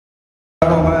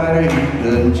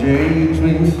change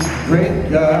me. Great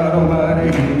God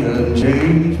Almighty, He done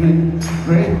change me.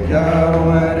 Great God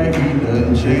Almighty, He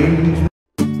done change me.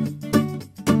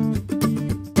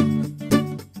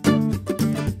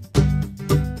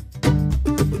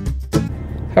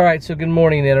 Alright, so good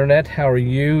morning, Internet. How are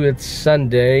you? It's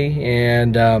Sunday,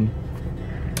 and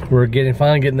we're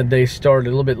finally getting the day started a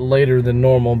little bit later than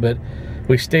normal, but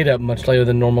we stayed up much later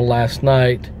than normal last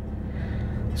night.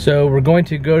 So we're going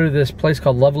to go to this place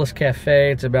called Loveless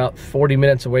Cafe. It's about 40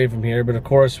 minutes away from here, but of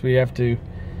course we have to,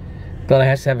 Donna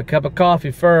has to have a cup of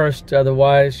coffee first,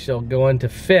 otherwise she'll go into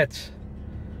fits.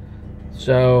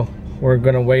 So we're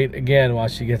gonna wait again while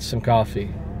she gets some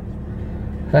coffee.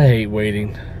 I hate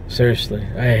waiting. Seriously,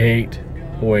 I hate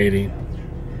waiting.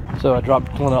 So I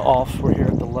dropped Glenna off. We're here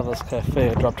at the Loveless Cafe.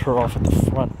 I dropped her off at the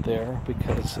front there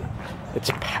because it's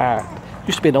packed.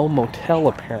 Used to be an old motel,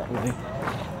 apparently.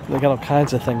 They got all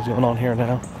kinds of things going on here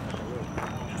now.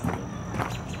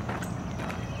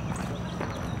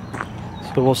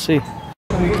 So we'll see.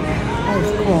 That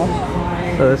was cool.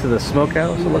 So this is a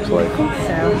smokehouse, it looks like. I think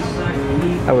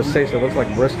so. I would say so. It looks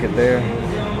like brisket there.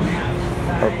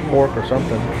 Or pork or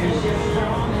something.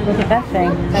 Look at that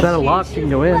thing. It's not locked. You can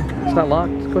go in. It's not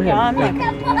locked. Go ahead. Yeah, I'm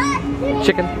not.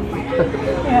 Chicken.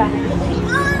 Yeah.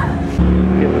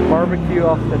 Get the barbecue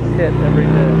off the pit every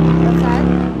day. What's that?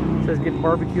 It says get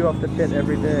barbecue off the pit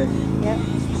every day. Yep.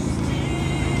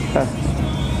 Huh.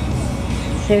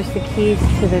 There's the keys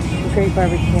to the great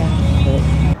barbecue.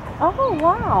 Yep. Oh,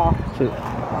 wow. So,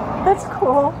 That's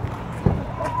cool.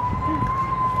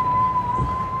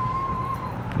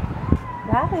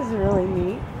 That is really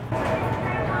neat.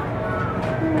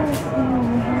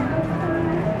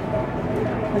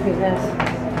 Look at this.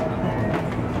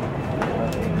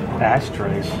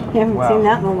 ashtrays. You haven't seen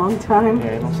that in a long time.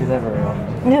 Yeah, you don't see that very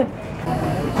often. Yeah.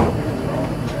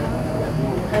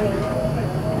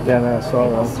 Yeah, no, I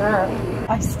saw them.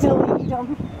 I still eat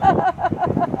them.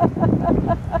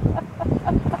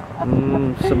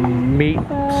 Some meat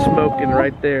smoking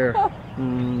right there.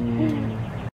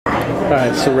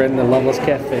 Alright, so we're in the Loveless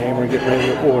Cafe and we're getting ready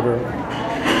to order.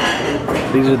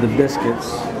 These are the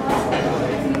biscuits.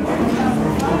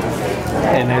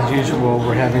 And as usual,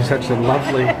 we're having such a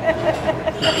lovely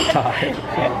time.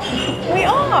 We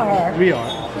are. We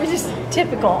are. We're just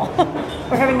typical.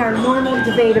 We're having our normal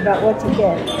debate about what to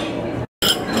get.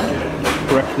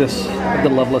 Breakfast at the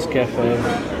Loveless Cafe.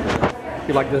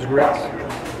 You like those grits?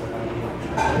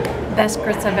 Best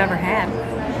grits I've ever had.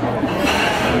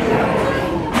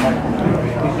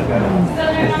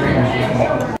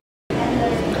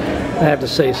 I have to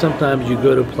say, sometimes you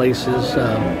go to places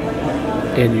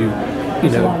and you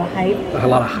know, a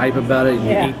lot of hype about it, and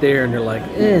you eat there and you're like,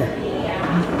 eh.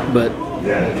 But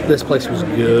this place was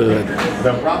good.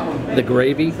 The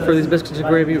gravy for these biscuits and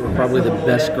gravy were probably the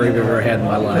best gravy I've ever had in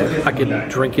my life. I could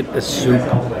drink it as soup.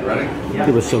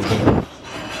 It was so good.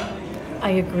 I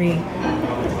agree.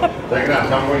 Check it out,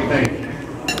 tell me what you think.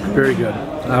 Very good.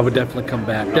 I would definitely come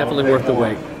back. Definitely worth the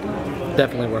wait.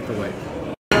 Definitely worth the wait.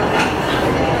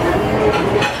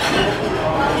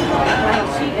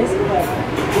 She is quick.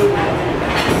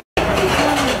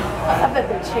 I bet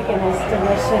the chicken is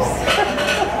delicious.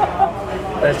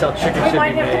 That's how chicken should be made.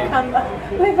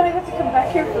 We might have to come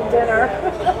back here for dinner.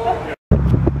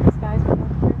 This guy's been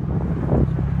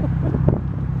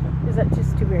here. Is that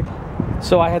just too weird?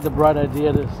 So I had the bright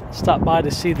idea to stop by to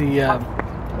see the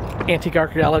antique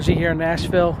archaeology here in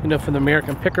Nashville, you know, from the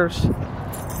American Pickers.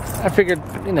 I figured,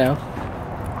 you know,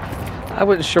 I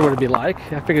wasn't sure what it'd be like.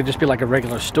 I figured it'd just be like a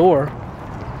regular store.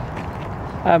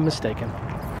 I'm mistaken.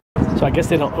 So I guess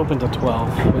they don't open till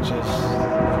 12, which is,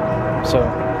 so,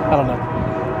 I don't know.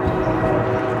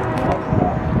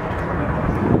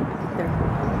 There.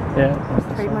 Yeah.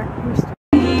 Trademark.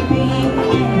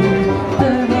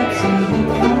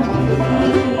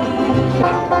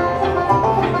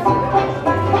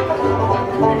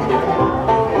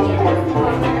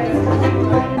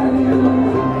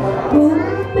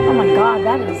 Oh my God,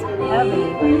 that is heavy.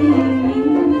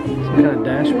 Some kind of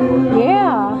dashboard.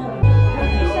 Yeah.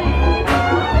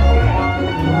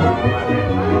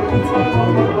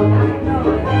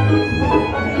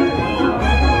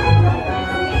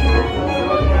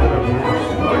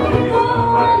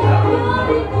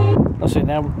 Let's see,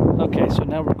 now, okay, so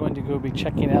now we're going to go be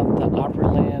checking out the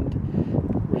Opryland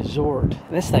Resort.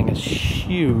 This thing is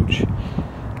huge,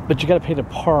 but you got to pay to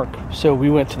park. So we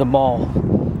went to the mall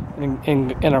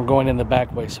and are going in the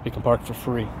back way so we can park for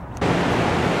free.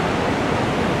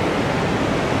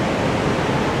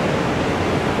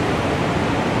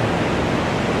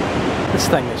 This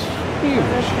thing is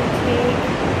huge.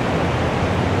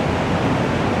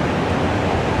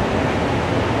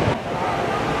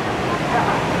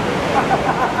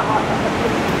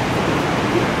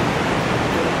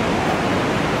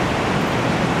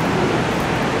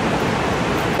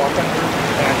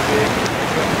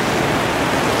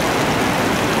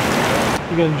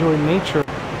 You can enjoy nature in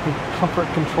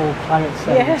comfort-controlled climate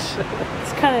settings. Yeah.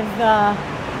 It's kind of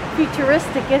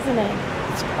futuristic, isn't it?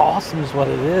 It's awesome is what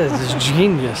it is. It's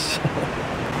genius.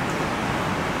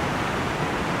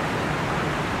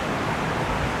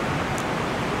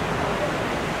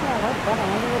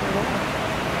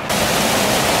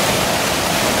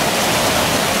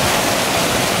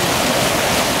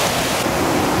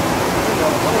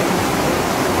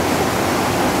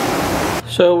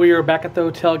 So we are back at the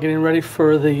hotel getting ready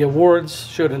for the awards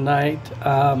show tonight.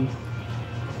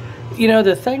 You know,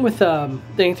 the thing with the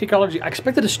Antique Archaeology, I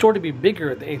expected the store to be bigger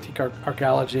at the Antique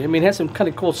Archaeology. I mean, it had some kind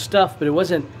of cool stuff, but it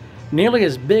wasn't nearly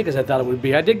as big as I thought it would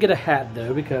be. I did get a hat,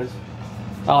 though, because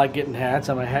I like getting hats.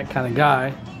 I'm a hat kind of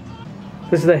guy.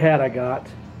 This is the hat I got.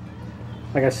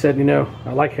 Like I said, you know,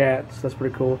 I like hats. That's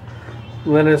pretty cool.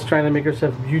 Lena's trying to make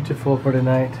herself beautiful for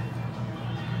tonight.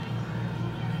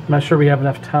 I'm not sure we have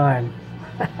enough time.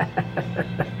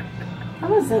 That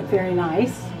wasn't very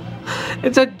nice.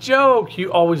 It's a joke.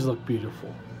 You always look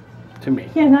beautiful to me.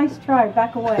 Yeah, nice try.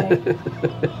 Back away.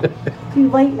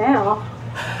 Too late now.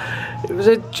 It was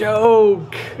a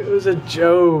joke. It was a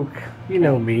joke. You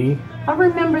know me. I'll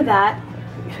remember that.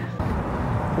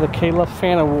 The KLove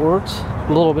Fan Awards. A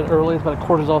little bit early. It's about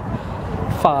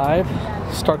 4:45.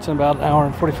 Starts in about an hour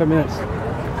and 45 minutes.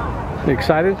 You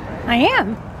excited? I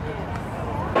am.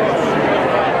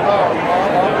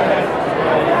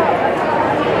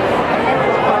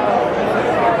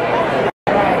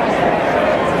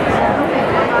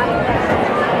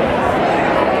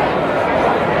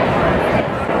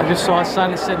 I just saw a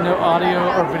sign that said no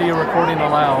audio or video recording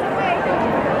allowed.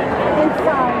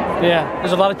 Inside. Yeah,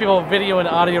 there's a lot of people video and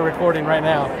audio recording right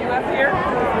now. You up here?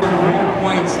 More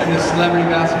points in the celebrity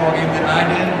basketball game than I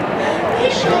did.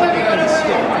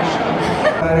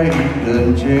 He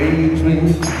done changed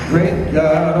me. Great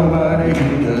God Almighty,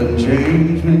 He done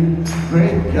changed me.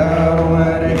 Great God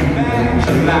Almighty, He done changed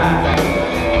me.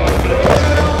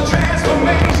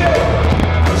 Transformation,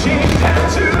 change down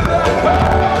to the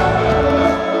core.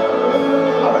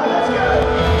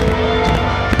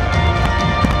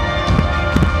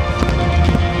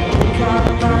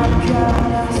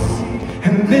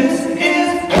 This is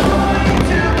going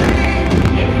to be.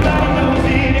 Everybody knows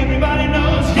it, everybody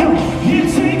knows you. It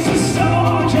takes a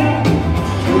soldier.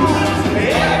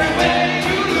 Everywhere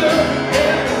you look,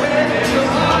 everywhere there's a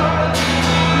heart.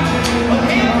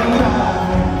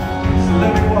 So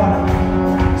let me walk,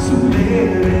 so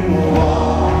let me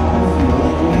walk.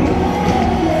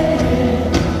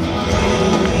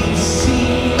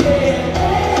 See it,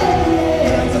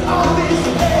 it's all this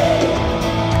day.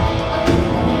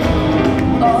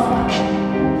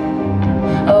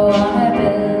 Oh, I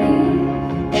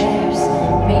believe there's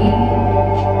me.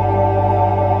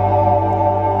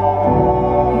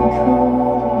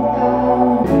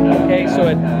 Okay, so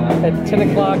at 10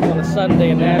 o'clock on a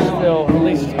Sunday in Nashville, at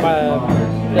least by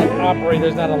the Opry,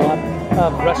 there's not a lot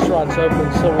of restaurants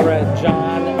open, so we're at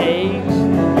John A's,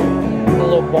 the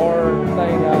little bar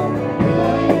thing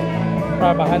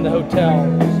right behind the hotel.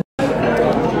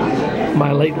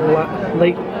 My late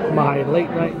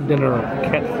night dinner: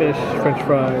 catfish, French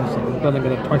fries, and then I'm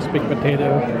gonna twice baked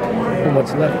potato, and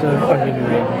what's left of onion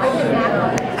rings.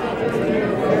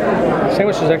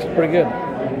 Sandwich is actually pretty good.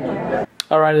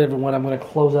 All right, everyone, I'm gonna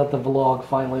close out the vlog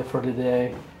finally for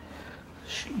today.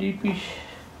 Sleepy.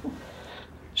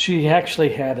 She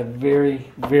actually had a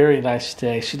very, very nice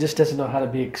day. She just doesn't know how to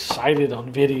be excited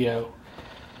on video.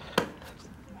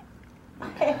 I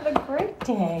had a great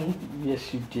day.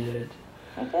 Yes, you did.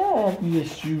 I did.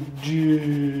 Yes, you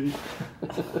did.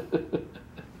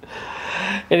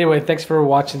 Anyway, thanks for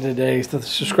watching today. So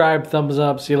subscribe, thumbs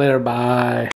up. See you later.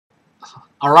 Bye.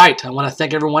 All right, I want to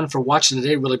thank everyone for watching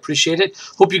today. Really appreciate it.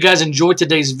 Hope you guys enjoyed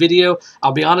today's video.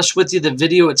 I'll be honest with you, the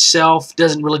video itself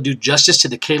doesn't really do justice to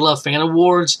the KLove Fan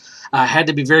Awards. I had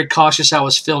to be very cautious how I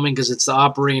was filming because it's the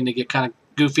Opry and they get kind of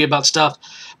goofy about stuff.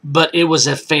 But it was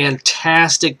a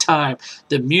fantastic time.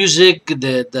 The music,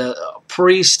 the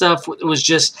pre-stuff, it was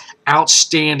just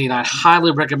outstanding. I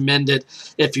highly recommend it.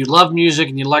 If you love music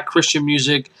and you like Christian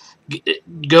music,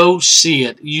 go see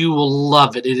it. You will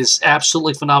love it. It is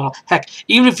absolutely phenomenal. Heck,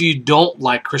 even if you don't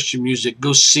like Christian music,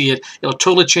 go see it. It'll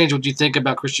totally change what you think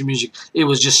about Christian music. It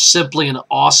was just simply an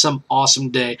awesome, awesome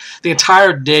day. The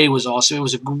entire day was awesome. It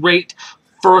was a great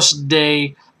first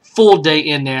day, full day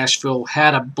in Nashville.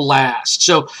 Had a blast.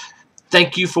 So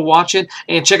thank you for watching,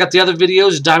 and check out the other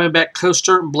videos: Diamondback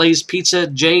Coaster, Blaze Pizza,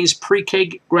 Jay's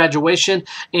pre-K graduation,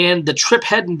 and the trip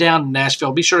heading down to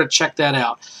Nashville. Be sure to check that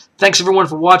out. Thanks everyone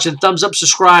for watching. Thumbs up,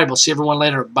 subscribe. We'll see everyone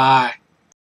later. Bye.